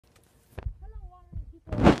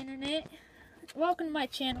internet. Welcome to my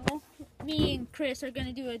channel. Me and Chris are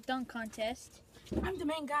gonna do a dunk contest. I'm the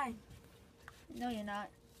main guy. No, you're not.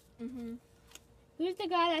 Mm-hmm. Who's the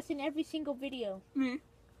guy that's in every single video? Me.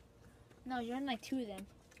 No, you're in like 2 of them.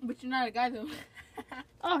 But you're not a guy though.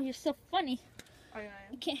 Oh, you're so funny. I You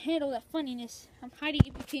am. can't handle that funniness. I'm hiding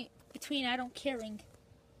in between I don't caring.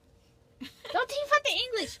 Don't team up the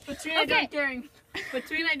English. Between I don't caring.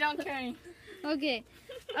 Between I don't caring. Okay.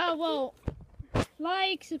 Well,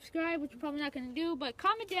 like, subscribe, which you're probably not gonna do, but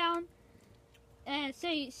comment down and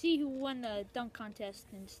see who won the dunk contest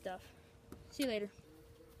and stuff. See you later.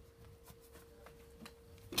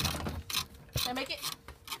 Can I make it?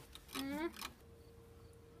 Mm-hmm.